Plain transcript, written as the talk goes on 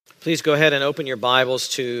Please go ahead and open your Bibles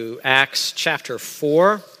to Acts chapter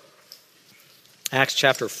 4. Acts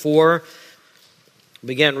chapter 4.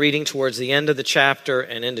 Begin reading towards the end of the chapter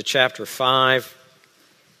and into chapter 5.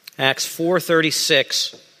 Acts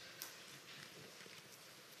 4:36.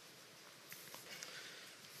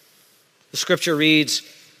 The scripture reads,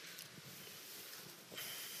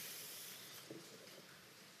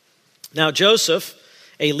 "Now Joseph,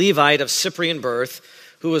 a Levite of Cyprian birth,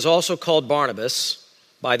 who was also called Barnabas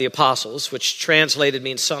by the apostles, which translated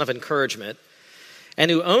means son of encouragement,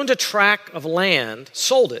 and who owned a tract of land,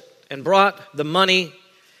 sold it and brought the money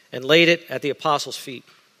and laid it at the apostles' feet.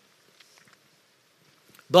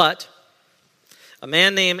 But a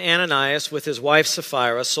man named Ananias with his wife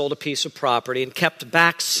Sapphira sold a piece of property and kept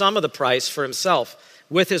back some of the price for himself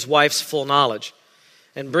with his wife's full knowledge.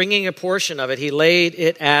 And bringing a portion of it, he laid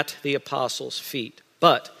it at the apostles' feet.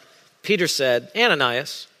 But Peter said,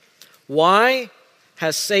 'Ananias, why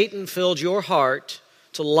has Satan filled your heart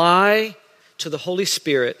to lie to the Holy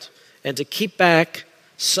Spirit and to keep back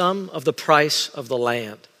some of the price of the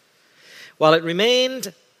land? While it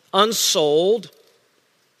remained unsold,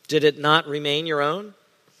 did it not remain your own?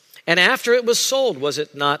 And after it was sold, was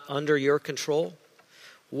it not under your control?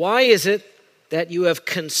 Why is it that you have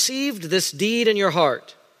conceived this deed in your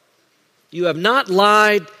heart? You have not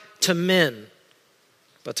lied to men,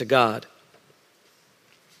 but to God.'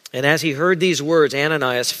 And as he heard these words,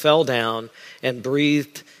 Ananias fell down and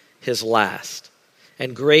breathed his last.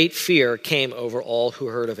 And great fear came over all who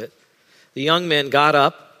heard of it. The young men got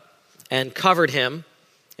up and covered him,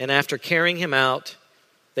 and after carrying him out,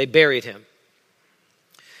 they buried him.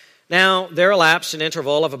 Now there elapsed an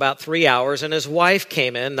interval of about 3 hours, and his wife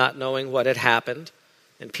came in, not knowing what had happened.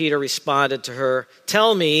 And Peter responded to her,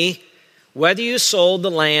 'Tell me whether you sold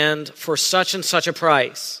the land for such and such a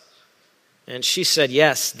price.' And she said,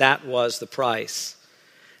 'Yes, that was the price.'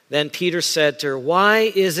 Then Peter said to her,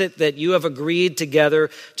 'Why is it that you have agreed together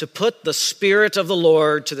to put the Spirit of the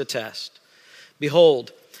Lord to the test?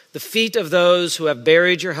 Behold, the feet of those who have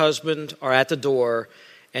buried your husband are at the door,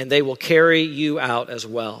 and they will carry you out as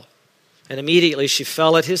well.' And immediately she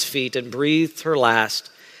fell at his feet and breathed her last.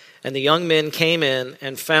 And the young men came in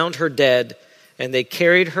and found her dead, and they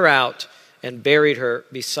carried her out and buried her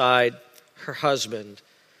beside her husband.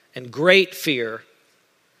 And great fear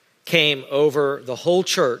came over the whole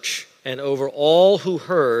church and over all who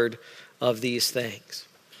heard of these things."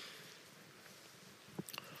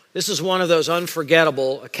 This is one of those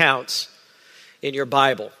unforgettable accounts in your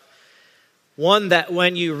Bible. One that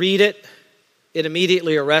when you read it, it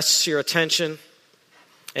immediately arrests your attention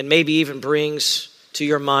and maybe even brings to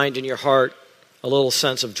your mind and your heart a little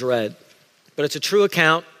sense of dread. But it's a true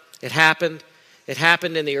account. It happened. It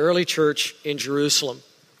happened in the early church in Jerusalem.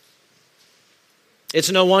 It's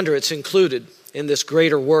no wonder it's included in this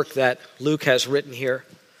greater work that Luke has written here.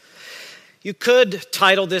 You could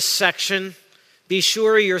title this section, "Be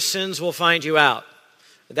Sure Your Sins Will Find You Out."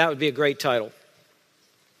 That would be a great title.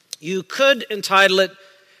 You could entitle it,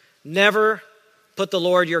 "Never Put the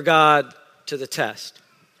Lord Your God to the Test."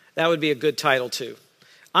 That would be a good title too.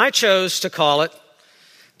 I chose to call it,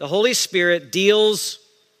 "The Holy Spirit Deals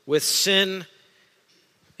with Sin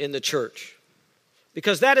in the Church."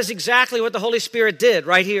 Because that is exactly what the Holy Spirit did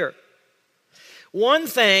right here. One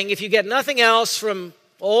thing, if you get nothing else from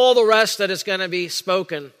all the rest that is going to be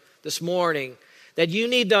spoken this morning, that you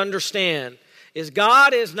need to understand is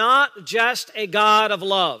God is not just a God of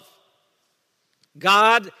love.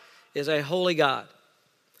 God is a holy God.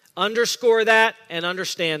 Underscore that and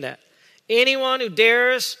understand that. Anyone who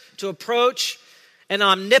dares to approach an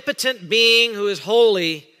omnipotent being who is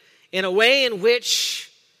holy in a way in which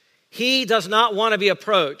he does not want to be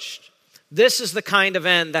approached, this is the kind of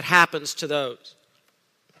end that happens to those.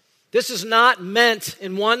 This is not meant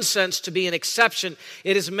in one sense to be an exception.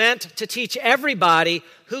 It is meant to teach everybody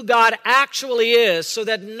who God actually is so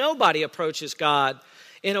that nobody approaches God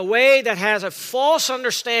in a way that has a false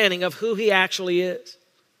understanding of who he actually is.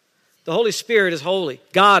 The Holy Spirit is holy.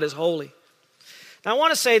 God is holy. Now, I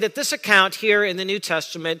want to say that this account here in the New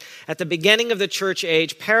Testament at the beginning of the church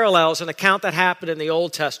age parallels an account that happened in the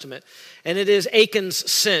Old Testament, and it is Achan's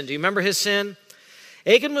sin. Do you remember his sin?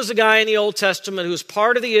 Achan was a guy in the Old Testament who was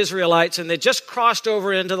part of the Israelites, and they just crossed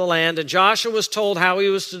over into the land, and Joshua was told how he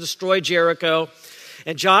was to destroy Jericho.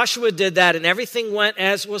 And Joshua did that, and everything went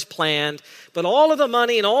as was planned. But all of the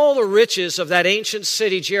money and all the riches of that ancient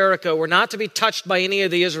city, Jericho, were not to be touched by any of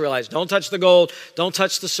the Israelites. Don't touch the gold, don't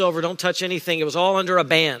touch the silver, don't touch anything. It was all under a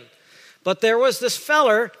ban. But there was this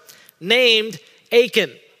feller named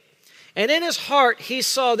Achan. And in his heart, he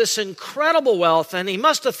saw this incredible wealth, and he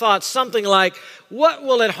must have thought something like, what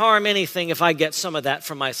will it harm anything if I get some of that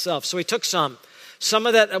for myself? So he took some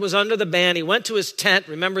of that was under the band. He went to his tent.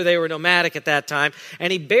 Remember, they were nomadic at that time.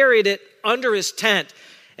 And he buried it under his tent.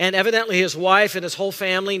 And evidently his wife and his whole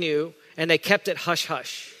family knew, and they kept it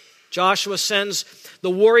hush-hush. Joshua sends the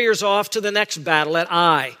warriors off to the next battle at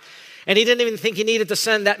Ai. And he didn't even think he needed to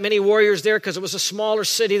send that many warriors there because it was a smaller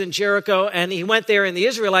city than Jericho. And he went there, and the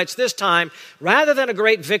Israelites this time, rather than a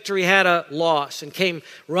great victory, had a loss and came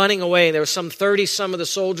running away. There were some of the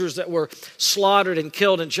soldiers that were slaughtered and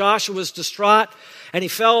killed. And Joshua was distraught, and he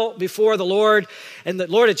fell before the Lord. And the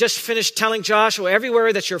Lord had just finished telling Joshua,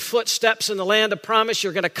 everywhere that your foot steps in the land of promise,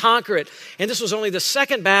 you're going to conquer it. And this was only the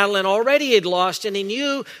second battle, and already he had lost, and he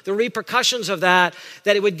knew the repercussions of that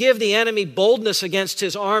it would give the enemy boldness against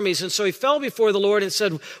his armies. And so he fell before the Lord and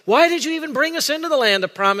said, why did you even bring us into the land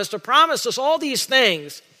of promise to promise us all these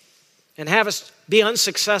things and have us be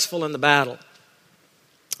unsuccessful in the battle?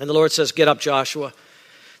 And the Lord says, get up, Joshua.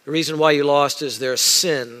 The reason why you lost is there's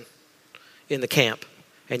sin in the camp.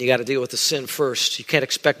 And you got to deal with the sin first. You can't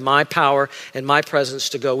expect my power and my presence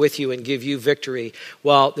to go with you and give you victory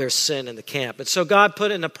while there's sin in the camp. And so God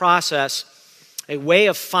put in the process a way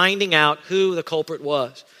of finding out who the culprit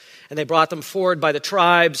was. And they brought them forward by the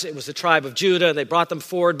tribes. It was the tribe of Judah. And they brought them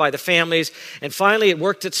forward by the families. And finally it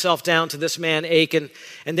worked itself down to this man Achan.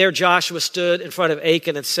 And there Joshua stood in front of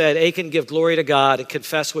Achan and said, Achan, give glory to God and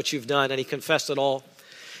confess what you've done. And he confessed it all.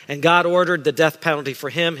 And God ordered the death penalty for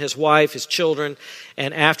him, his wife, his children,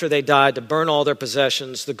 and after they died, to burn all their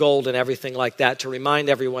possessions, the gold and everything like that, to remind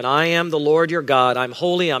everyone, I am the Lord your God, I'm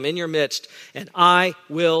holy, I'm in your midst, and I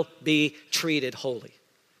will be treated holy.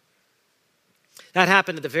 That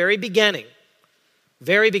happened at the very beginning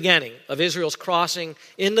of Israel's crossing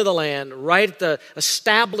into the land, right at the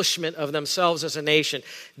establishment of themselves as a nation.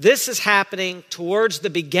 This is happening towards the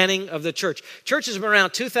beginning of the church. Church has been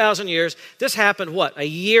around 2,000 years. This happened, a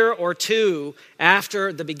year or two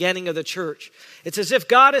after the beginning of the church. It's as if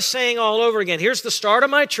God is saying all over again, here's the start of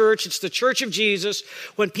my church. It's the church of Jesus.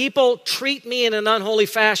 When people treat me in an unholy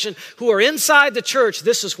fashion who are inside the church,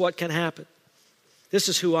 this is what can happen. This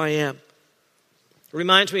is who I am. It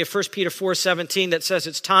reminds me of 1 Peter 4:17 that says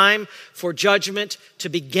it's time for judgment to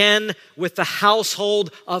begin with the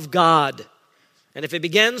household of God. And if it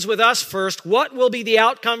begins with us first, what will be the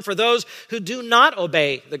outcome for those who do not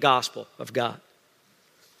obey the gospel of God?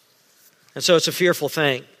 And so it's a fearful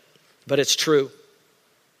thing, but it's true.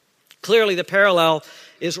 Clearly the parallel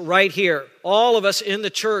is right here. All of us in the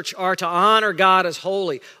church are to honor God as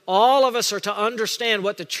holy. All of us are to understand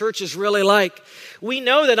what the church is really like. We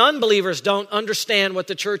know that unbelievers don't understand what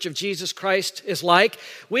the church of Jesus Christ is like.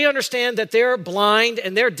 We understand that they're blind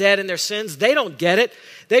and they're dead in their sins. They don't get it.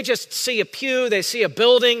 They just see a pew, they see a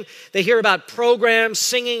building, they hear about programs,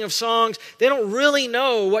 singing of songs. They don't really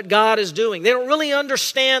know what God is doing. They don't really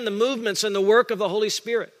understand the movements and the work of the Holy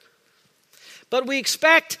Spirit. But we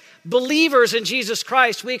expect believers in Jesus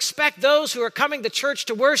Christ, we expect those who are coming to church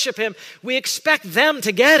to worship Him, we expect them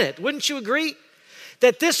to get it. Wouldn't you agree?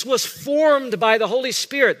 That this was formed by the Holy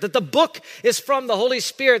Spirit, that the book is from the Holy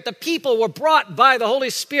Spirit, the people were brought by the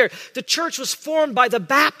Holy Spirit, the church was formed by the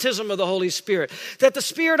baptism of the Holy Spirit, that the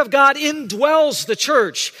Spirit of God indwells the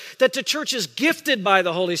church, that the church is gifted by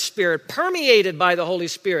the Holy Spirit, permeated by the Holy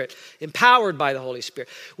Spirit, empowered by the Holy Spirit.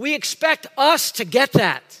 We expect us to get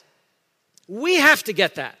that. We have to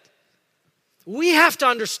get that. We have to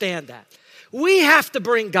understand that. We have to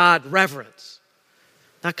bring God reverence.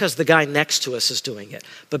 Not because the guy next to us is doing it,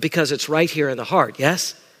 but because it's right here in the heart,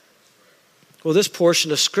 yes? Well, this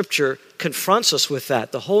portion of Scripture confronts us with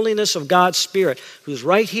that. The holiness of God's Spirit, who's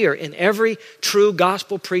right here in every true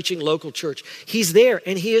gospel-preaching local church. He's there,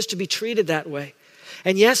 and He is to be treated that way.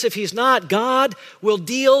 And yes, if He's not, God will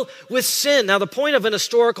deal with sin. Now, the point of an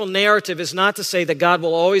historical narrative is not to say that God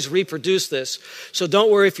will always reproduce this. So don't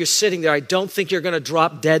worry if you're sitting there. I don't think you're going to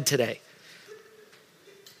drop dead today.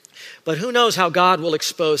 But who knows how God will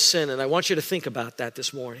expose sin, and I want you to think about that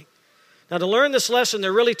this morning. Now, to learn this lesson, there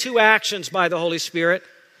are really two actions by the Holy Spirit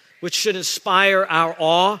which should inspire our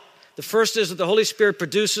awe. The first is that the Holy Spirit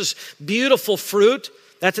produces beautiful fruit.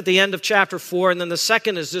 That's at the end of chapter 4. And then the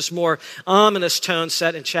second is this more ominous tone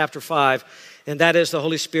set in chapter 5, and that is the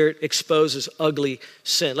Holy Spirit exposes ugly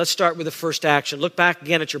sin. Let's start with the first action. Look back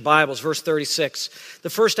again at your Bibles, verse 36. The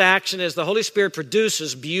first action is the Holy Spirit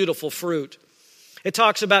produces beautiful fruit. It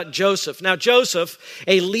talks about Joseph. Now Joseph,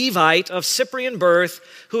 a Levite of Cyprian birth,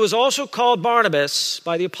 who was also called Barnabas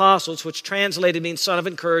by the apostles, which translated means son of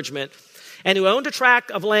encouragement, and who owned a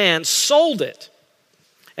tract of land, sold it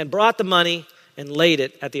and brought the money and laid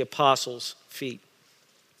it at the apostles' feet.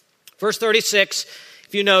 Verse 36,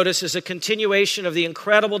 if you notice, is a continuation of the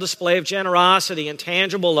incredible display of generosity and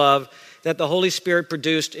tangible love that the Holy Spirit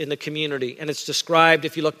produced in the community. And it's described,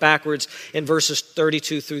 if you look backwards, in verses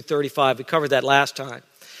 32 through 35. We covered that last time.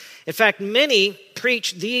 In fact, many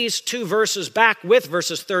preach these two verses back with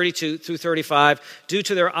verses 32 through 35 due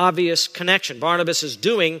to their obvious connection. Barnabas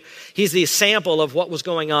he's the sample of what was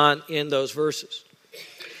going on in those verses.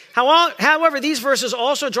 However, these verses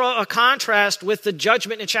also draw a contrast with the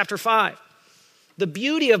judgment in chapter 5. The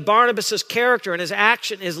beauty of Barnabas' character and his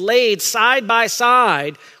action is laid side by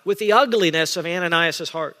side with the ugliness of Ananias'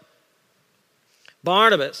 heart.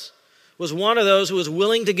 Barnabas was one of those who was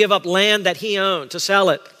willing to give up land that he owned, to sell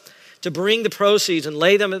it, to bring the proceeds and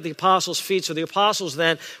lay them at the apostles' feet, so the apostles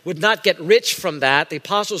then would not get rich from that. The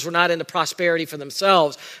apostles were not into prosperity for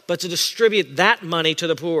themselves, but to distribute that money to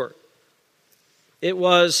the poor. It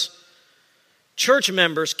was church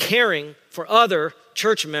members caring for other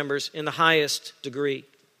church members in the highest degree.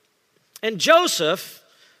 And Joseph,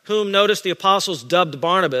 whom notice the apostles dubbed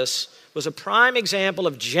Barnabas, was a prime example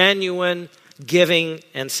of genuine giving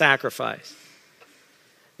and sacrifice.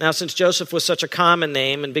 Now, since Joseph was such a common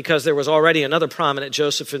name, and because there was already another prominent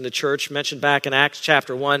Joseph in the church, mentioned back in Acts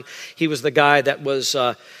chapter 1, he was the guy that was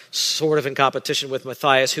sort of in competition with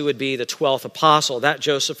Matthias, who would be the 12th apostle. That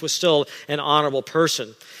Joseph was still an honorable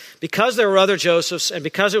person. Because there were other Josephs, and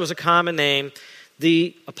because it was a common name,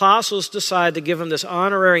 the apostles decided to give him this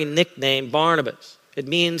honorary nickname, Barnabas. It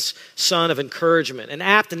means son of encouragement. An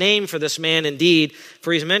apt name for this man indeed,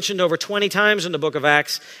 for he's mentioned over 20 times in the book of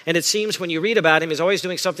Acts, and it seems when you read about him, he's always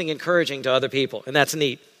doing something encouraging to other people, and that's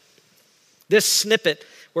neat. This snippet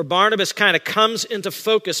where Barnabas kind of comes into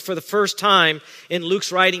focus for the first time in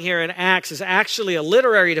Luke's writing here in Acts is actually a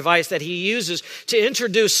literary device that he uses to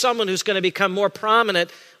introduce someone who's going to become more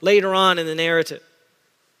prominent later on in the narrative.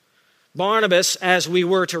 Barnabas, as we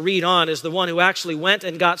were to read on, is the one who actually went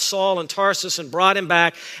and got Saul in Tarsus and brought him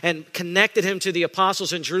back and connected him to the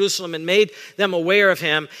apostles in Jerusalem and made them aware of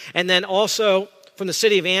him. And then also from the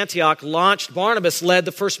city of Antioch Barnabas led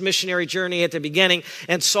the first missionary journey at the beginning,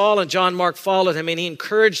 and Saul and John Mark followed him, and he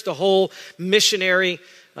encouraged the whole missionary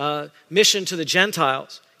mission to the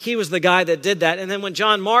Gentiles. He was the guy that did that. And then when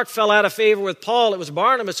John Mark fell out of favor with Paul, it was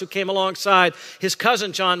Barnabas who came alongside his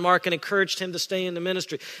cousin John Mark and encouraged him to stay in the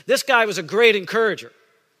ministry. This guy was a great encourager.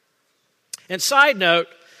 And side note,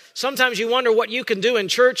 sometimes you wonder what you can do in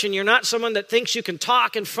church and you're not someone that thinks you can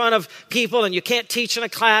talk in front of people and you can't teach in a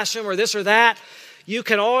classroom or this or that. You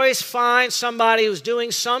can always find somebody who's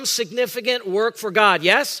doing some significant work for God,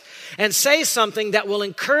 yes? And say something that will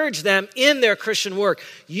encourage them in their Christian work.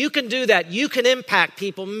 You can do that. You can impact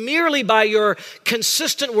people merely by your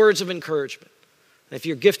consistent words of encouragement. If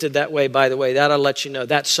you're gifted that way, by the way, that'll let you know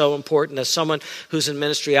that's so important. As someone who's in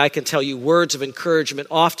ministry, I can tell you words of encouragement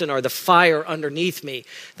often are the fire underneath me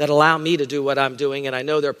that allow me to do what I'm doing. And I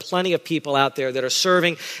know there are plenty of people out there that are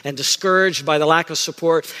serving and discouraged by the lack of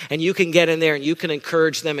support. And you can get in there and you can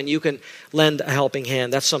encourage them and you can lend a helping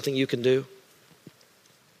hand. That's something you can do.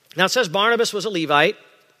 Now it says Barnabas was a Levite.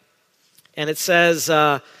 And it says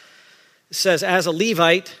as a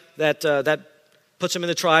Levite, that puts him in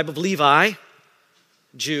the tribe of Levi.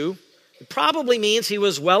 Jew. It probably means he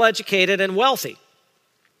was well educated and wealthy.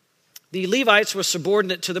 The Levites were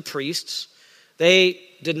subordinate to the priests. They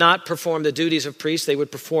did not perform the duties of priests. They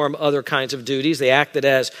would perform other kinds of duties. They acted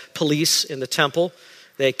as police in the temple.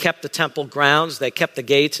 They kept the temple grounds. They kept the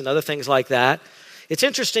gates and other things like that. It's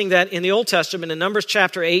interesting that in the Old Testament, in Numbers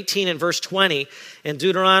chapter 18 and verse 20, in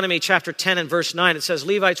Deuteronomy chapter 10 and verse 9, it says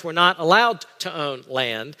Levites were not allowed to own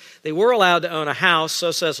land. They were allowed to own a house.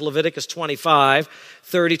 So says Leviticus 25,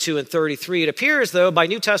 32 and 33. It appears, though, by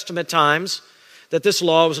New Testament times, that this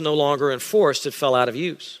law was no longer enforced. It fell out of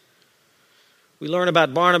use. We learn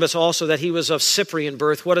about Barnabas also that he was of Cyprian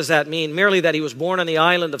birth. What does that mean? Merely that he was born on the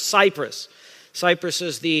island of Cyprus. Cyprus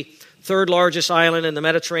is the third largest island in the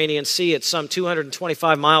Mediterranean Sea. It's some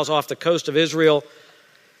 225 miles off the coast of Israel.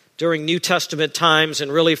 During New Testament times,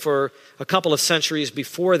 and really for a couple of centuries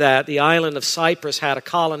before that, the island of Cyprus had a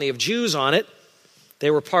colony of Jews on it. They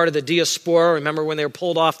were part of the diaspora. Remember when they were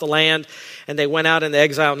pulled off the land and they went out into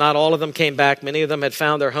exile? Not all of them came back. Many of them had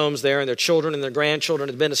found their homes there, and their children and their grandchildren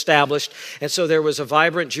had been established. And so there was a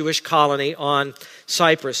vibrant Jewish colony on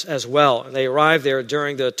Cyprus as well. And they arrived there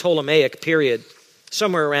during the Ptolemaic period,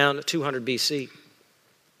 somewhere around 200 BC.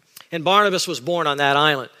 And Barnabas was born on that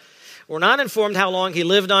island. We're not informed how long he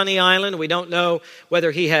lived on the island. We don't know whether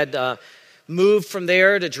he had moved from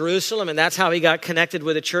there to Jerusalem, and that's how he got connected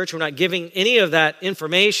with the church. We're not giving any of that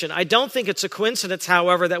information. I don't think it's a coincidence,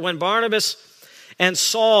 however, that when Barnabas and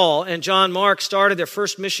Saul and John Mark started their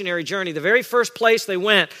first missionary journey, the very first place they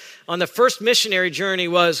went on the first missionary journey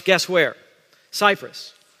was, guess where?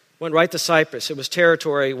 Cyprus. Went right to Cyprus. It was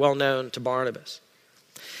territory well known to Barnabas.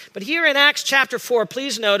 But here in Acts chapter 4,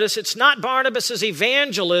 please notice it's not Barnabas'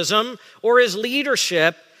 evangelism or his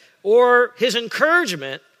leadership or his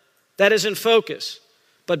encouragement that is in focus,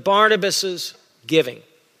 but Barnabas' giving,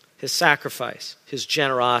 his sacrifice, his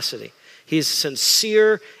generosity, his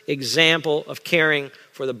sincere example of caring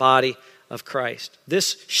for the body of Christ.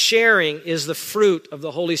 This sharing is the fruit of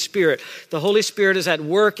the Holy Spirit. The Holy Spirit is at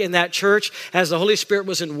work in that church. As the Holy Spirit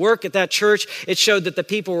was in work at that church, it showed that the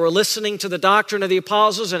people were listening to the doctrine of the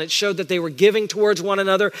apostles, and it showed that they were giving towards one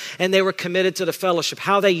another, and they were committed to the fellowship.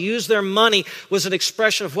 How they used their money was an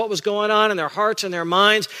expression of what was going on in their hearts and their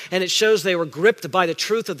minds, and it shows they were gripped by the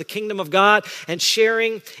truth of the kingdom of God and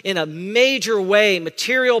sharing in a major way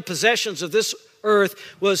material possessions of this earth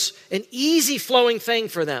was an easy flowing thing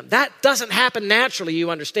for them. That doesn't happen naturally, you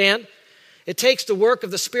understand. It takes the work of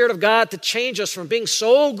the Spirit of God to change us from being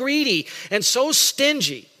so greedy and so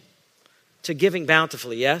stingy to giving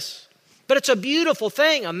bountifully, yes? But it's a beautiful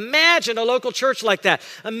thing. Imagine a local church like that.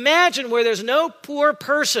 Imagine where there's no poor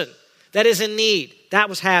person that is in need. That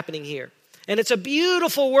was happening here. And it's a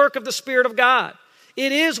beautiful work of the Spirit of God.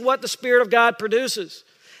 It is what the Spirit of God produces.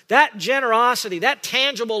 That generosity, that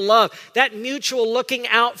tangible love, that mutual looking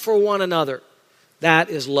out for one another, that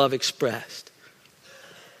is love expressed.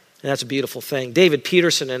 And that's a beautiful thing. David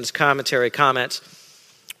Peterson in his commentary comments,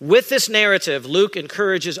 with this narrative, Luke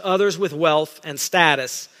encourages others with wealth and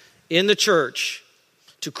status in the church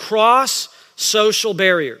to cross social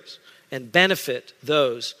barriers and benefit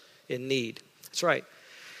those in need. That's right.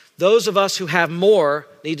 Those of us who have more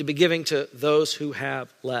need to be giving to those who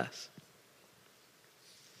have less.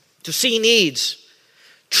 To see needs,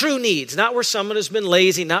 true needs, not where someone has been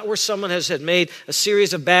lazy, not where someone has made a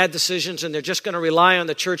series of bad decisions and they're just going to rely on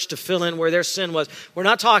the church to fill in where their sin was. We're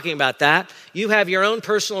not talking about that. You have your own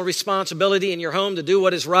personal responsibility in your home to do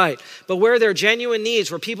what is right. But where there are genuine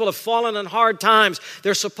needs, where people have fallen on hard times,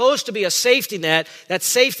 there's supposed to be a safety net. That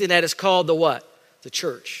safety net is called the what? The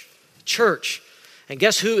church. The church. And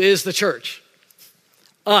guess who is the church?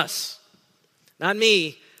 Us. Not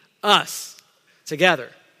me, us. Together.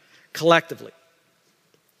 Collectively.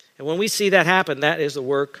 And when we see that happen, that is the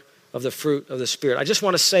work of the fruit of the Spirit. I just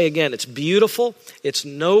want to say again, it's beautiful, it's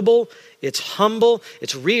noble, it's humble,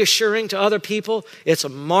 it's reassuring to other people, it's a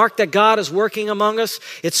mark that God is working among us,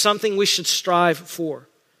 it's something we should strive for.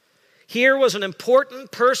 Here was an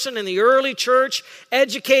important person in the early church,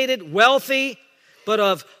 educated, wealthy, but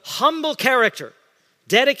of humble character,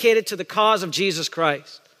 dedicated to the cause of Jesus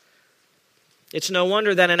Christ. It's no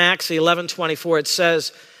wonder that in Acts 11:24 it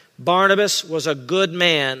says, Barnabas was a good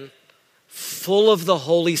man, full of the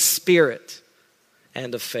Holy Spirit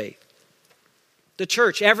and of faith. The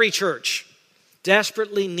church, every church,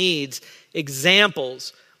 desperately needs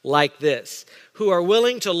examples like this, who are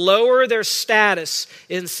willing to lower their status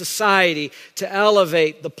in society to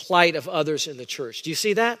elevate the plight of others in the church. Do you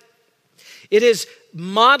see that? It is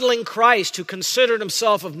modeling Christ, who considered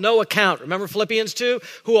himself of no account. Remember Philippians 2?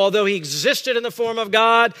 Who, although he existed in the form of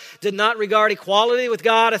God, did not regard equality with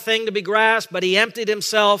God a thing to be grasped, but he emptied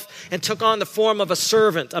himself and took on the form of a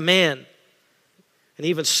servant, a man. And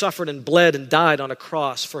even suffered and bled and died on a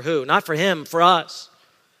cross. For who? Not for him, for us.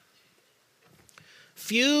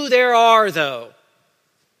 Few there are, though,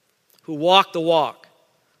 who walk the walk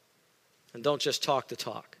and don't just talk the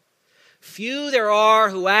talk. Few there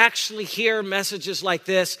are who actually hear messages like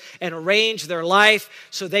this and arrange their life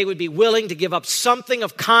so they would be willing to give up something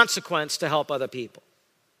of consequence to help other people.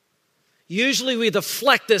 Usually we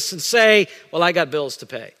deflect this and say, well, I got bills to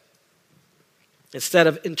pay. Instead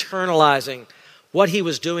of internalizing what he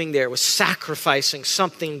was doing there was sacrificing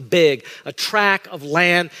something big, a tract of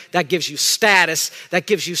land that gives you status, that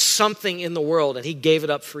gives you something in the world, and he gave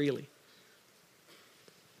it up freely.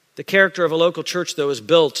 The character of a local church, though, is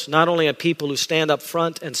built not only on people who stand up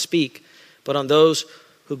front and speak, but on those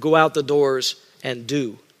who go out the doors and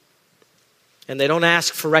do. And they don't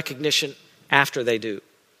ask for recognition after they do.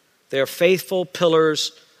 They are faithful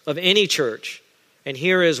pillars of any church. And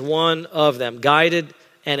here is one of them, guided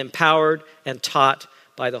and empowered and taught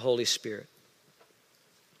by the Holy Spirit.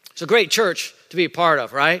 It's a great church to be a part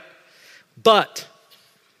of, right? But,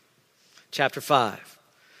 chapter 5,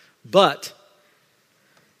 but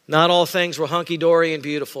not all things were hunky-dory and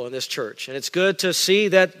beautiful in this church. And it's good to see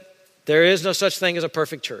that there is no such thing as a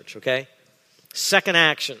perfect church, okay? Second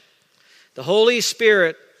action. The Holy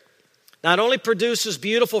Spirit not only produces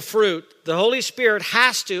beautiful fruit, the Holy Spirit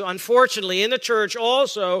has to, unfortunately, in the church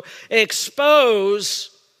also expose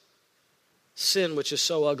sin which is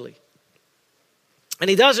so ugly. And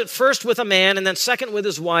he does it first with a man and then second with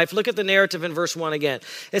his wife. Look at the narrative in verse 1 again.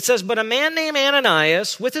 It says, but a man named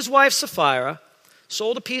Ananias with his wife Sapphira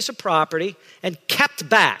sold a piece of property and kept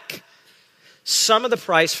back some of the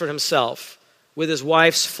price for himself with his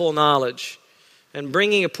wife's full knowledge. And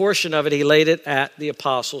bringing a portion of it, he laid it at the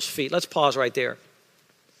apostles' feet. Let's pause right there.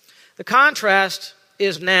 The contrast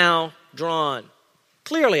is now drawn.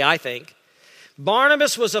 Clearly, I think.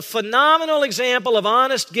 Barnabas was a phenomenal example of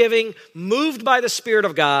honest giving, moved by the Spirit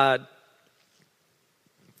of God.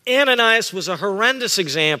 Ananias was a horrendous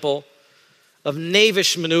example of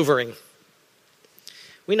knavish maneuvering.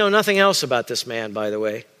 We know nothing else about this man, by the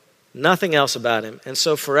way. Nothing else about him. And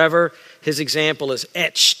so forever, his example is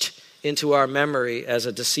etched into our memory as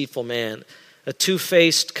a deceitful man, a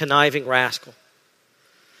two-faced, conniving rascal.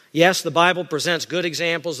 Yes, the Bible presents good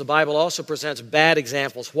examples. The Bible also presents bad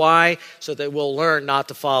examples. Why? So that we'll learn not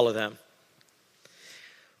to follow them.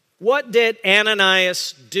 What did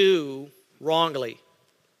Ananias do wrongly?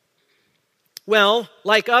 Well,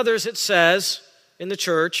 like others, it says in the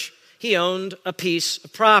church, he owned a piece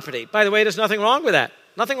of property. By the way, there's nothing wrong with that.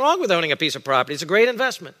 Nothing wrong with owning a piece of property. It's a great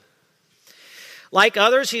investment. Like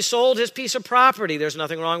others, he sold his piece of property. There's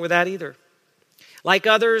nothing wrong with that either. Like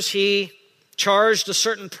others, he charged a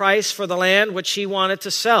certain price for the land which he wanted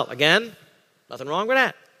to sell. Again, nothing wrong with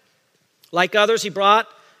that. Like others, he brought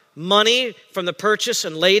money from the purchase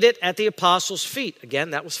and laid it at the apostles' feet.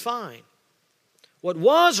 Again, that was fine. What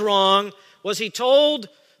was wrong was he told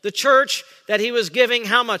the church that he was giving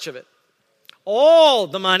how much of it? All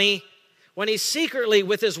the money, when he secretly,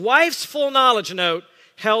 with his wife's full knowledge note,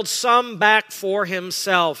 held some back for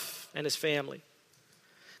himself and his family.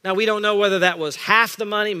 Now, we don't know whether that was half the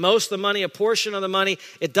money, most of the money, a portion of the money.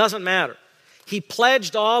 It doesn't matter. He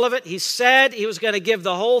pledged all of it. He said he was going to give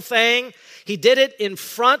the whole thing. He did it in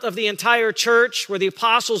front of the entire church where the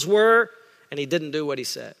apostles were, and he didn't do what he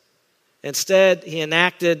said. Instead, he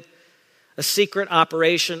enacted a secret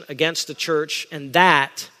operation against the church, and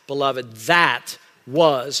that, beloved, that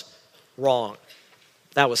was wrong.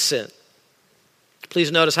 That was sin. Please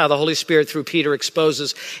notice how the Holy Spirit, through Peter,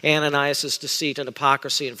 exposes Ananias' deceit and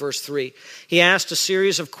hypocrisy in verse 3. He asked a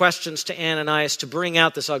series of questions to Ananias to bring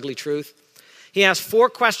out this ugly truth. He asked 4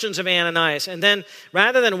 questions of Ananias, and then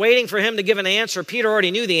rather than waiting for him to give an answer, Peter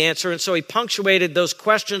already knew the answer, and so he punctuated those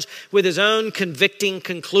questions with his own convicting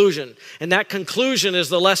conclusion. And that conclusion is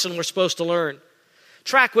the lesson we're supposed to learn.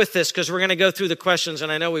 Track with this because we're going to go through the questions,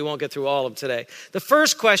 and I know we won't get through all of them today. The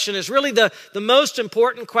first question is really the most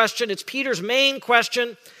important question. It's Peter's main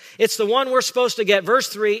question. It's the one we're supposed to get. Verse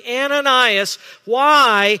 3, Ananias,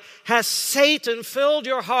 why has Satan filled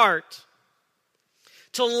your heart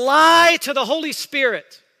to lie to the Holy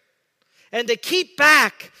Spirit and to keep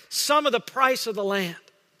back some of the price of the land?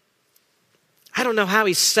 I don't know how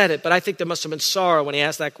he said it, but I think there must have been sorrow when he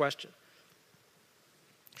asked that question.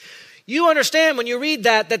 You understand when you read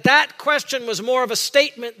that question was more of a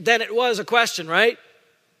statement than it was a question, right?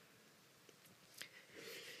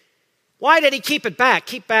 Why did he keep it back?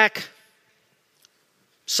 Keep back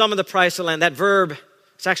some of the price of land. That verb,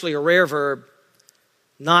 it's actually a rare verb,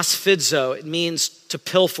 nosfidzo. It means to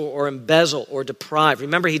pilfer or embezzle or deprive.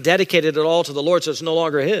 Remember, he dedicated it all to the Lord, so it's no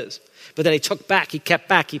longer his. But then he took back, he kept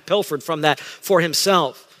back, he pilfered from that for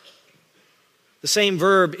himself. The same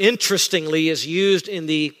verb, interestingly, is used in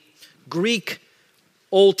the Greek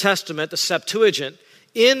Old Testament, the Septuagint,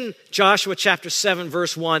 in Joshua chapter 7,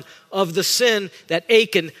 verse 1, of the sin that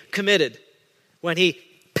Achan committed when he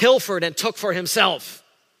pilfered and took for himself.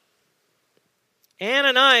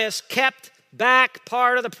 Ananias kept back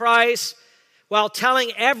part of the price while telling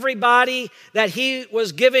everybody that he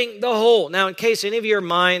was giving the whole. Now, in case any of your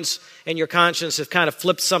minds and your conscience have kind of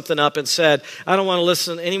flipped something up and said, I don't want to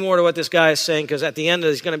listen anymore to what this guy is saying because at the end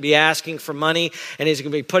he's going to be asking for money and he's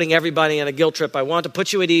going to be putting everybody on a guilt trip. I want to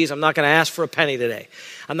put you at ease. I'm not going to ask for a penny today.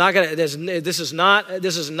 I'm not going to. This is not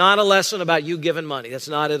a lesson about you giving money. That's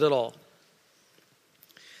not it at all.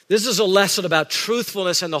 This is a lesson about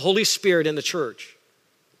truthfulness and the Holy Spirit in the church.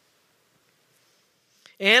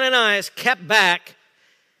 Ananias kept back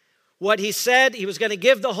what he said he was going to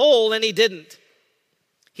give the whole, and he didn't.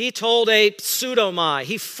 He told a pseudomai.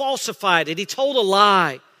 He falsified it. He told a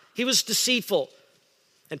lie. He was deceitful.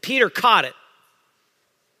 And Peter caught it.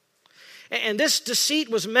 And this deceit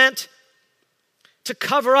was meant to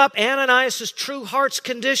cover up Ananias' true heart's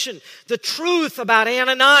condition. The truth about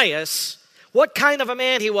Ananias what kind of a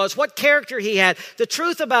man he was, what character he had. The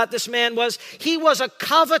truth about this man was he was a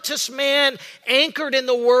covetous man anchored in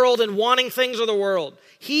the world and wanting things of the world.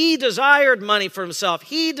 He desired money for himself.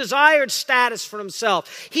 He desired status for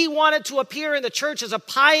himself. He wanted to appear in the church as a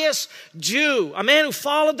pious Jew, a man who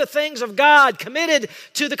followed the things of God, committed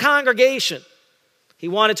to the congregation. He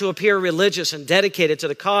wanted to appear religious and dedicated to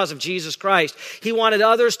the cause of Jesus Christ. He wanted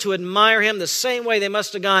others to admire him the same way they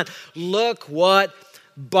must have gone, look what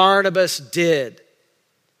Barnabas did.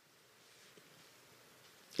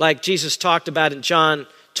 Like Jesus talked about in John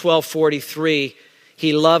 12:43,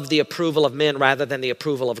 he loved the approval of men rather than the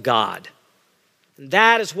approval of God. And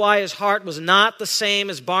that is why his heart was not the same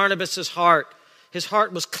as Barnabas' heart. His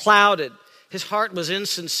heart was clouded. His heart was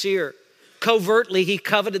insincere. Covertly, he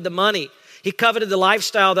coveted the money. He coveted the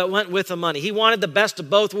lifestyle that went with the money. He wanted the best of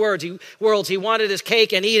both worlds. He wanted his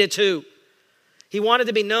cake and eat it too. He wanted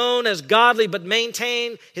to be known as godly but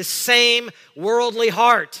maintain his same worldly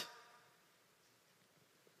heart.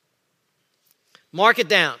 Mark it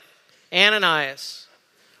down. Ananias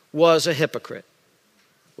was a hypocrite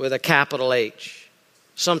with a capital H.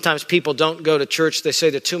 Sometimes people don't go to church. They say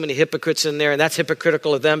there are too many hypocrites in there, and that's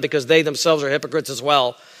hypocritical of them because they themselves are hypocrites as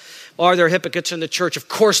well. Are there hypocrites in the church? Of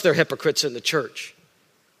course there are hypocrites in the church.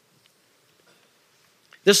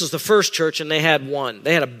 This was the first church, and they had one.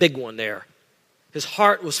 They had a big one there. His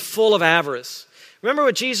heart was full of avarice. Remember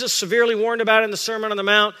what Jesus severely warned about in the Sermon on the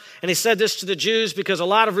Mount? And he said this to the Jews because a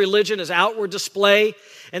lot of religion is outward display,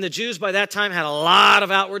 and the Jews by that time had a lot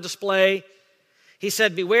of outward display. He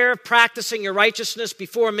said, beware of practicing your righteousness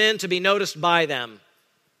before men to be noticed by them.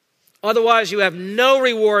 Otherwise, you have no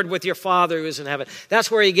reward with your Father who is in heaven. That's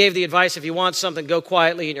where he gave the advice, if you want something, go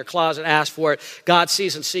quietly in your closet, ask for it. God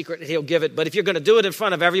sees in secret and he'll give it. But if you're going to do it in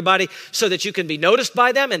front of everybody so that you can be noticed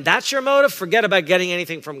by them, and that's your motive, forget about getting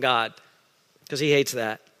anything from God, because he hates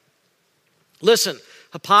that. Listen,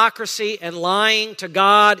 hypocrisy and lying to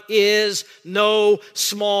God is no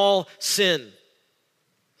small sin.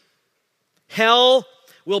 Hell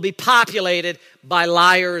will be populated by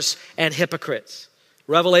liars and hypocrites.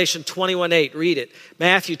 Revelation 21:8, read it.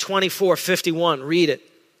 Matthew 24:51, read it.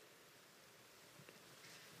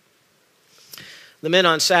 The men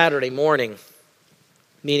on Saturday morning,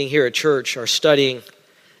 meeting here at church, are studying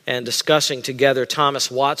and discussing together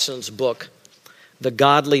Thomas Watson's book, The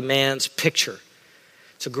Godly Man's Picture.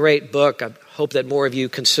 It's a great book. I hope that more of you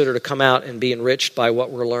consider to come out and be enriched by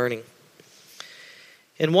what we're learning.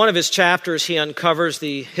 In one of his chapters, he uncovers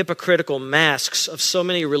the hypocritical masks of so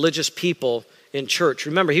many religious people in church.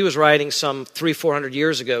 Remember, he was writing some 300-400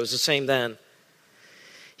 years ago. It was the same then.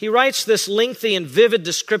 He writes this lengthy and vivid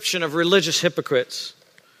description of religious hypocrites.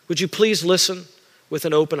 Would you please listen with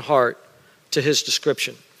an open heart to his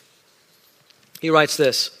description? He writes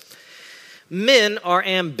this: men are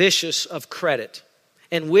ambitious of credit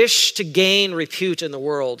and wish to gain repute in the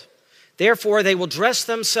world. Therefore, they will dress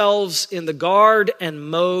themselves in the garb and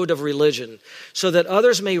mode of religion so that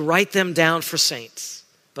others may write them down for saints.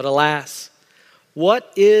 But alas,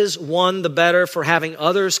 what is one the better for having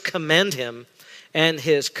others commend him and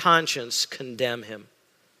his conscience condemn him?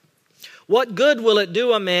 What good will it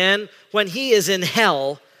do a man when he is in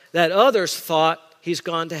hell that others thought he's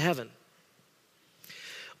gone to heaven?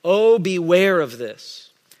 Oh, beware of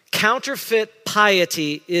this. Counterfeit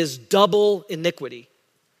piety is double iniquity.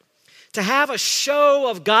 To have a show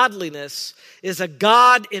of godliness is a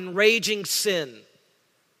God-enraging sin.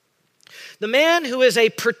 The man who is a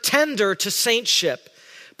pretender to saintship,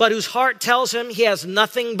 but whose heart tells him he has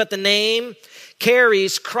nothing but the name,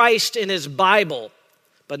 carries Christ in his Bible,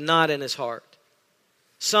 but not in his heart.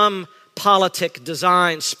 Some politic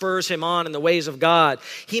design spurs him on in the ways of God.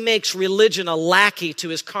 He makes religion a lackey to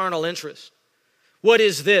his carnal interest. What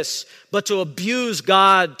is this but to abuse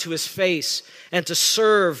God to his face and to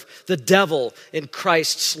serve the devil in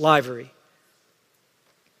Christ's livery?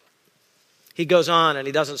 He goes on and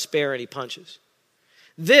he doesn't spare any punches.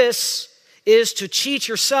 This is to cheat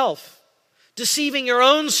yourself, deceiving your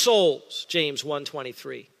own souls, James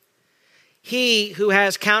 1:23. He who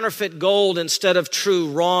has counterfeit gold instead of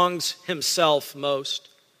true wrongs himself most.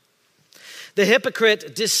 The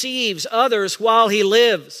hypocrite deceives others while he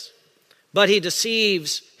lives, but he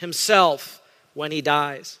deceives himself when he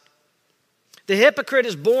dies. The hypocrite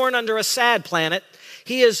is born under a sad planet.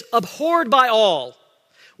 He is abhorred by all.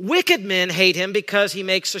 Wicked men hate him because he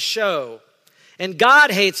makes a show, and God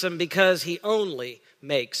hates him because he only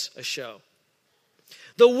makes a show.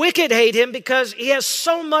 The wicked hate him because he has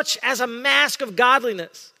so much as a mask of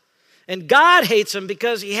godliness, and God hates him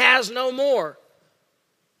because he has no more.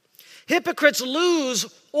 Hypocrites lose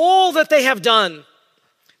all that they have done.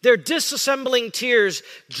 Their disassembling tears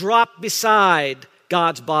drop beside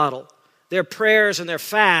God's bottle. Their prayers and their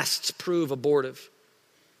fasts prove abortive.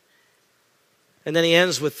 And then he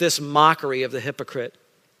ends with this mockery of the hypocrite.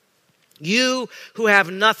 You who have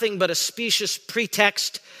nothing but a specious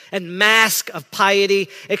pretext and mask of piety,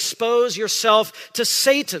 expose yourself to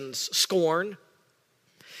Satan's scorn.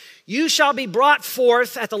 You shall be brought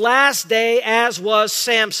forth at the last day as was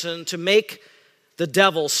Samson to make the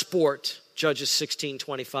devil sport. Judges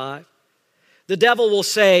 16:25. The devil will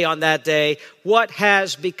say on that day, what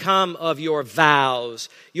has become of your vows,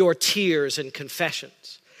 your tears and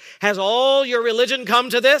confessions? Has all your religion come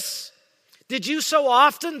to this? Did you so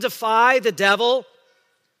often defy the devil?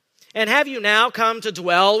 And have you now come to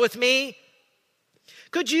dwell with me?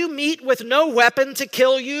 Could you meet with no weapon to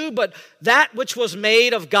kill you, but that which was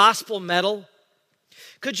made of gospel metal?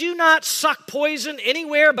 Could you not suck poison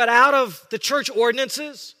anywhere but out of the church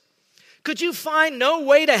ordinances? Could you find no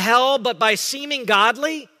way to hell but by seeming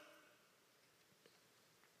godly?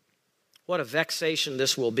 What a vexation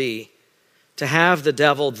this will be to have the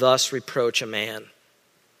devil thus reproach a man.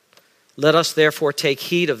 Let us therefore take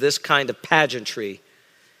heed of this kind of pageantry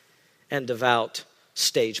and devout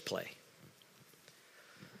stage play.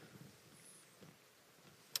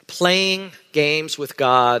 Playing games with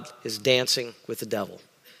God is dancing with the devil.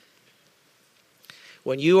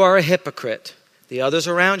 When you are a hypocrite, the others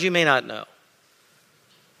around you may not know.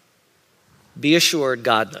 Be assured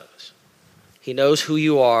God knows. He knows who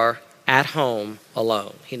you are at home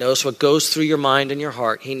alone. He knows what goes through your mind and your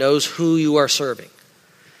heart. He knows who you are serving.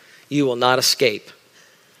 You will not escape.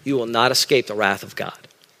 You will not escape the wrath of God.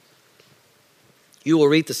 You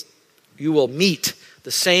will meet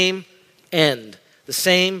the same end, the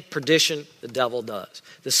same perdition the devil does.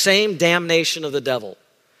 The same damnation of the devil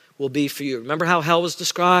will be for you. Remember how hell was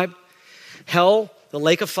described? Hell, the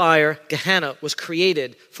lake of fire, Gehenna, was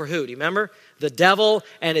created for who? Do you remember? The devil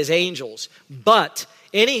and his angels. But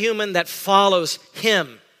any human that follows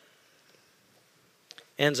him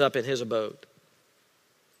ends up in his abode.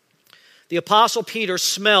 The Apostle Peter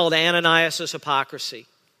smelled Ananias' hypocrisy.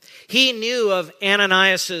 He knew of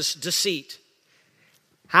Ananias' deceit.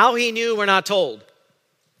 How he knew, we're not told.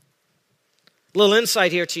 A little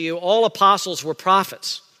insight here to you. All apostles were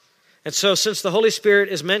prophets. And so since the Holy Spirit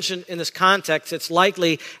is mentioned in this context, it's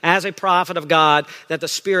likely as a prophet of God that the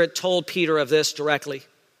Spirit told Peter of this directly.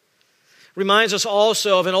 Reminds us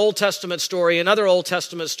also of an Old Testament story, another Old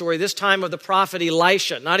Testament story, this time of the prophet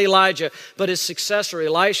Elisha, not Elijah, but his successor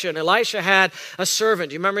Elisha. And Elisha had a servant.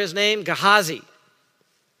 Do you remember his name? Gehazi.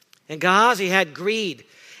 And Gehazi had greed.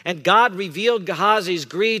 And God revealed Gehazi's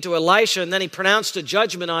greed to Elisha, and then he pronounced a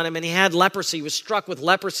judgment on him, and he had leprosy. He was struck with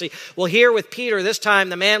leprosy. Well, here with Peter, this time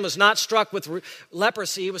the man was not struck with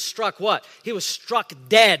leprosy. He was struck what? He was struck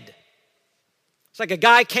dead. It's like a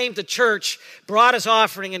guy came to church, brought his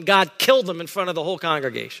offering, and God killed him in front of the whole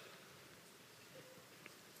congregation.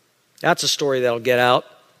 That's a story that'll get out.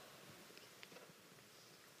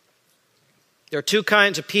 There are two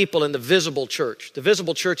kinds of people in the visible church. The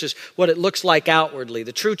visible church is what it looks like outwardly.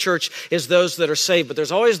 The true church is those that are saved, but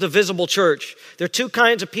there's always the visible church. There are two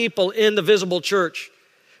kinds of people in the visible church.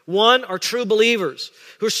 One are true believers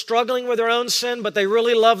who are struggling with their own sin, but they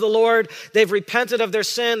really love the Lord. They've repented of their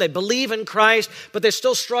sin. They believe in Christ, but they're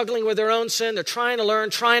still struggling with their own sin. They're trying to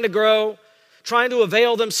learn, trying to grow, trying to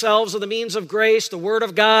avail themselves of the means of grace, the Word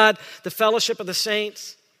of God, the fellowship of the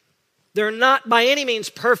saints. They're not by any means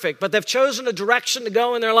perfect, but they've chosen a direction to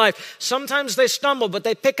go in their life. Sometimes they stumble, but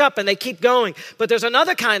they pick up and they keep going. But there's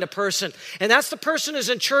another kind of person, and that's the person who's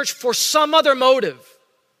in church for some other motive.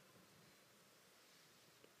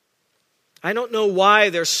 I don't know why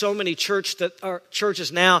there's so many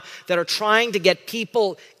churches now that are trying to get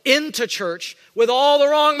people into church with all the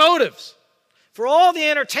wrong motives. For all the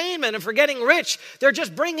entertainment and for getting rich, they're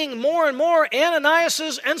just bringing more and more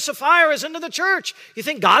Ananiases and Sapphira's into the church. You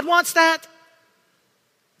think God wants that?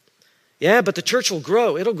 Yeah, but the church will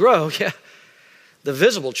grow. It'll grow, yeah. The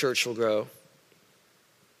visible church will grow.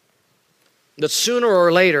 But sooner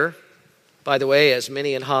or later, by the way, as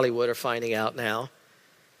many in Hollywood are finding out now,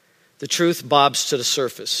 the truth bobs to the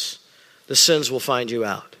surface. The sins will find you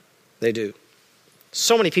out. They do.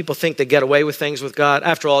 So many people think they get away with things with God.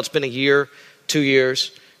 After all, it's been a year, 2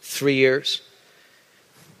 years, 3 years,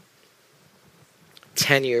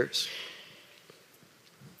 10 years.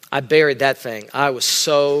 I buried that thing. I was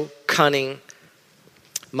so cunning.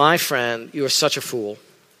 My friend, you are such a fool.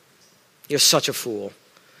 You're such a fool.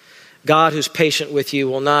 God, who's patient with you,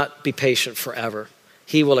 will not be patient forever.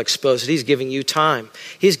 He will expose it. He's giving you time.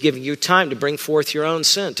 He's giving you time to bring forth your own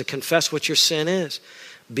sin, to confess what your sin is.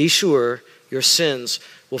 Be sure your sins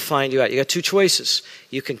will find you out. You got two choices.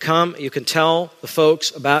 You can come, you can tell the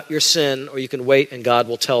folks about your sin, or you can wait and God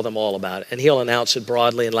will tell them all about it. And he'll announce it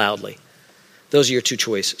broadly and loudly. Those are your two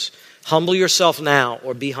choices. Humble yourself now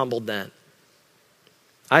or be humbled then.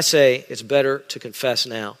 I say it's better to confess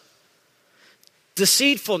now.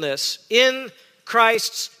 Deceitfulness in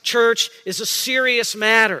Christ's church is a serious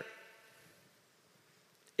matter.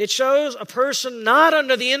 It shows a person not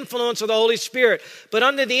under the influence of the Holy Spirit, but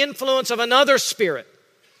under the influence of another spirit,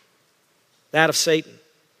 that of Satan.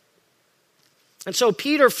 And so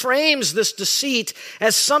Peter frames this deceit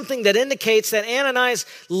as something that indicates that Ananias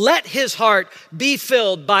let his heart be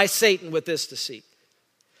filled by Satan with this deceit.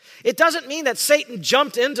 It doesn't mean that Satan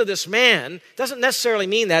jumped into this man. It doesn't necessarily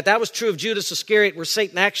mean that. That was true of Judas Iscariot, where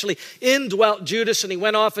Satan actually indwelt Judas and he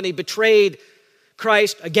went off and he betrayed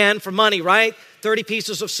Christ, again, for money, right? 30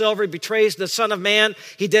 pieces of silver, he betrays the Son of Man.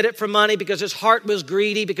 He did it for money because his heart was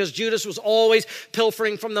greedy, because Judas was always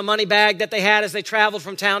pilfering from the money bag that they had as they traveled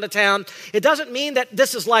from town to town. It doesn't mean that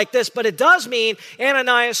this is like this, but it does mean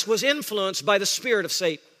Ananias was influenced by the spirit of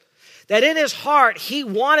Satan. That in his heart, he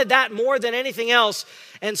wanted that more than anything else,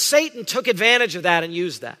 and Satan took advantage of that and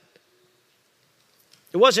used that.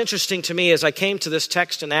 It was interesting to me as I came to this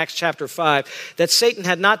text in Acts chapter 5 that Satan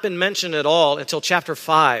had not been mentioned at all until chapter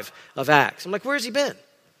 5 of Acts. I'm like, where's he been?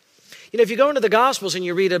 You know, if you go into the Gospels and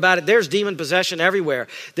you read about it, there's demon possession everywhere.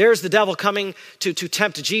 There's the devil coming to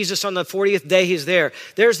tempt Jesus on the 40th day he's there.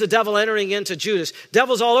 There's the devil entering into Judas.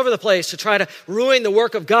 Devil's all over the place to try to ruin the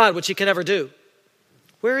work of God, which he can never do.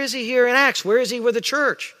 Where is he here in Acts? Where is he with the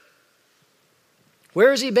church?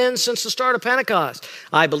 Where has he been since the start of Pentecost?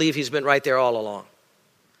 I believe he's been right there all along.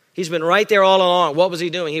 He's been right there all along. What was he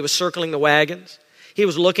doing? He was circling the wagons. He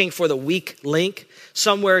was looking for the weak link,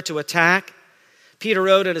 somewhere to attack. Peter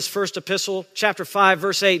wrote in his first epistle, chapter 5,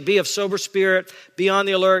 verse 8, be of sober spirit, be on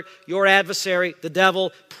the alert. Your adversary, the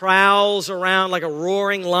devil, prowls around like a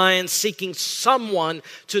roaring lion seeking someone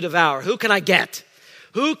to devour. Who can I get?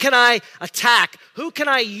 Who can I attack? Who can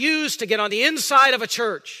I use to get on the inside of a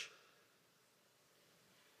church?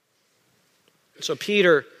 So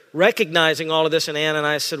Peter, recognizing all of this in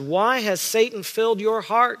Ananias, said, why has Satan filled your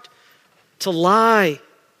heart to lie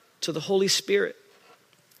to the Holy Spirit?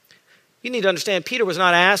 You need to understand, Peter was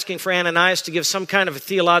not asking for Ananias to give some kind of a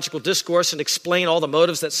theological discourse and explain all the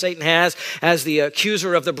motives that Satan has as the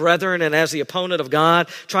accuser of the brethren and as the opponent of God,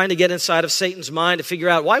 trying to get inside of Satan's mind to figure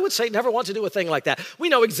out, why would Satan ever want to do a thing like that? We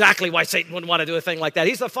know exactly why Satan wouldn't want to do a thing like that.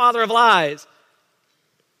 He's the father of lies.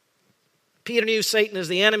 Peter knew Satan is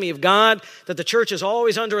the enemy of God, that the church is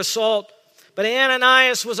always under assault. But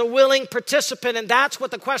Ananias was a willing participant, and that's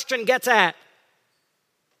what the question gets at.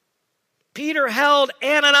 Peter held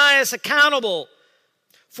Ananias accountable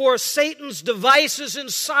for Satan's devices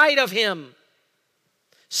inside of him.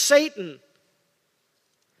 Satan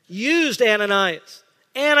used Ananias.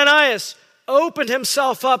 Ananias opened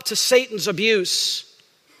himself up to Satan's abuse.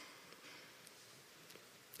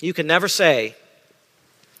 You can never say,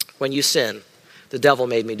 when you sin, the devil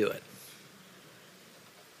made me do it.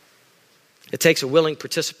 It takes a willing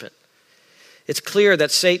participant. It's clear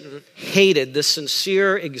that Satan hated this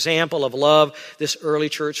sincere example of love this early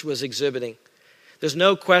church was exhibiting. There's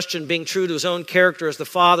no question, being true to his own character as the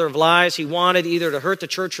father of lies, he wanted either to hurt the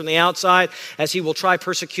church from the outside, as he will try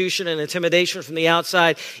persecution and intimidation from the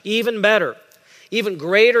outside. Even better, even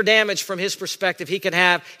greater damage from his perspective he can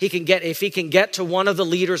get if he can get to one of the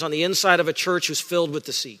leaders on the inside of a church who's filled with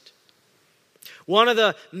deceit. One of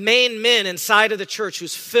the main men inside of the church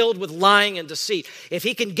who's filled with lying and deceit. If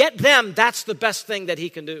he can get them, that's the best thing that he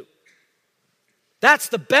can do. That's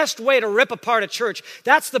the best way to rip apart a church.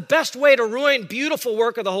 That's the best way to ruin beautiful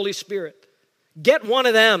work of the Holy Spirit. Get one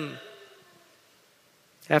of them.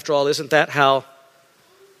 After all, isn't that how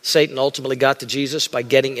Satan ultimately got to Jesus? By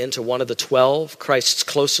getting into one of the 12, Christ's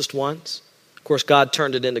closest ones. Of course, God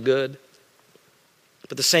turned it into good.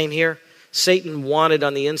 But the same here. Satan wanted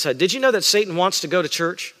on the inside. Did you know that Satan wants to go to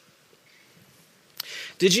church?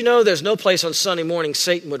 Did you know there's no place on Sunday morning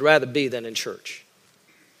Satan would rather be than in church?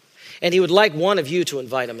 And he would like one of you to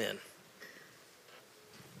invite him in.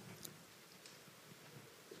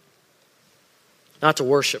 Not to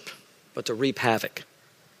worship, but to reap havoc.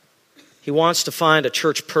 He wants to find a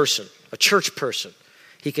church person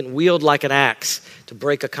he can wield like an axe to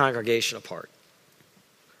break a congregation apart,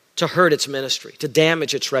 to hurt its ministry, to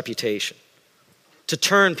damage its reputation, to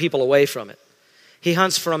turn people away from it. He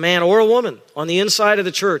hunts for a man or a woman on the inside of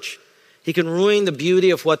the church. He can ruin the beauty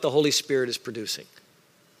of what the Holy Spirit is producing.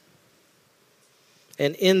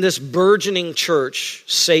 And in this burgeoning church,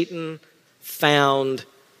 Satan found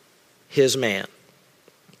his man,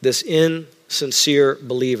 this insincere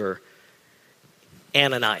believer.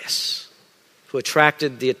 Ananias, who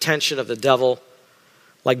attracted the attention of the devil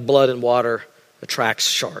like blood and water attracts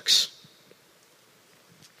sharks.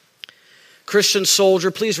 Christian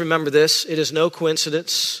soldier, please remember this. It is no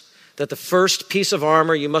coincidence that the first piece of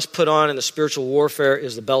armor you must put on in the spiritual warfare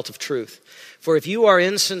is the belt of truth. For if you are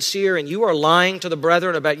insincere and you are lying to the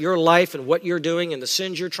brethren about your life and what you're doing and the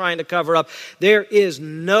sins you're trying to cover up, there is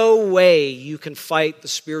no way you can fight the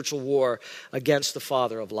spiritual war against the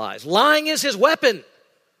father of lies. Lying is his weapon.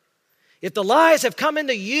 If the lies have come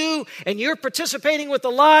into you and you're participating with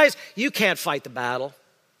the lies, you can't fight the battle.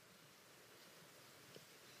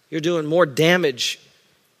 You're doing more damage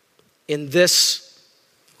in this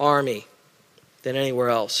army than anywhere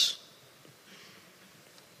else.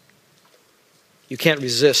 You can't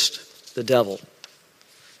resist the devil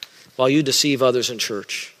while you deceive others in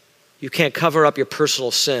church. You can't cover up your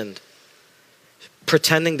personal sin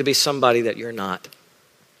pretending to be somebody that you're not.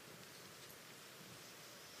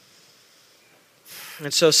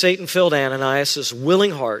 And so Satan filled Ananias'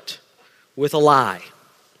 willing heart with a lie.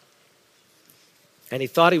 And he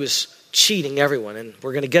thought he was cheating everyone. And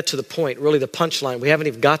we're going to get to the point, really the punchline. We haven't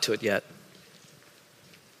even got to it yet.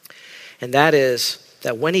 And that is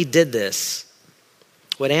that when he did this,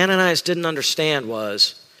 what Ananias didn't understand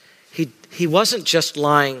was he wasn't just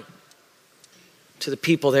lying to the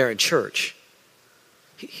people there in church.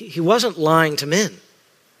 He wasn't lying to men.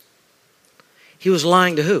 He was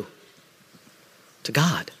lying to who? To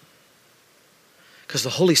God. Because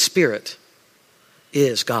the Holy Spirit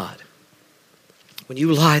is God. When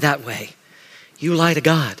you lie that way, you lie to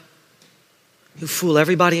God. You fool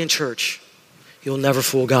everybody in church. You'll never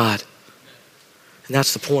fool God. And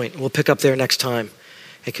that's the point. We'll pick up there next time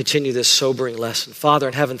and continue this sobering lesson. Father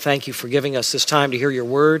in heaven, thank you for giving us this time to hear your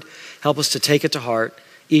word. Help us to take it to heart,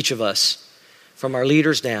 each of us, from our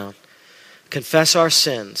leaders down. Confess our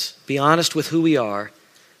sins. Be honest with who we are.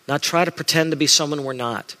 Not try to pretend to be someone we're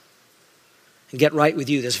not. And get right with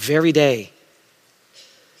you this very day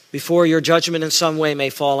before your judgment in some way may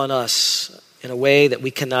fall on us in a way that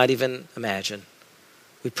we cannot even imagine.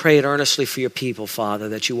 We pray it earnestly for your people, Father,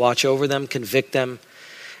 that you watch over them, convict them,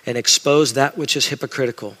 and expose that which is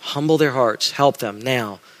hypocritical. Humble their hearts. Help them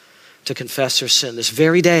now to confess their sin. This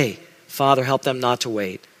very day, Father, help them not to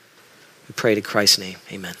wait. We pray in Christ's name.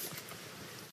 Amen.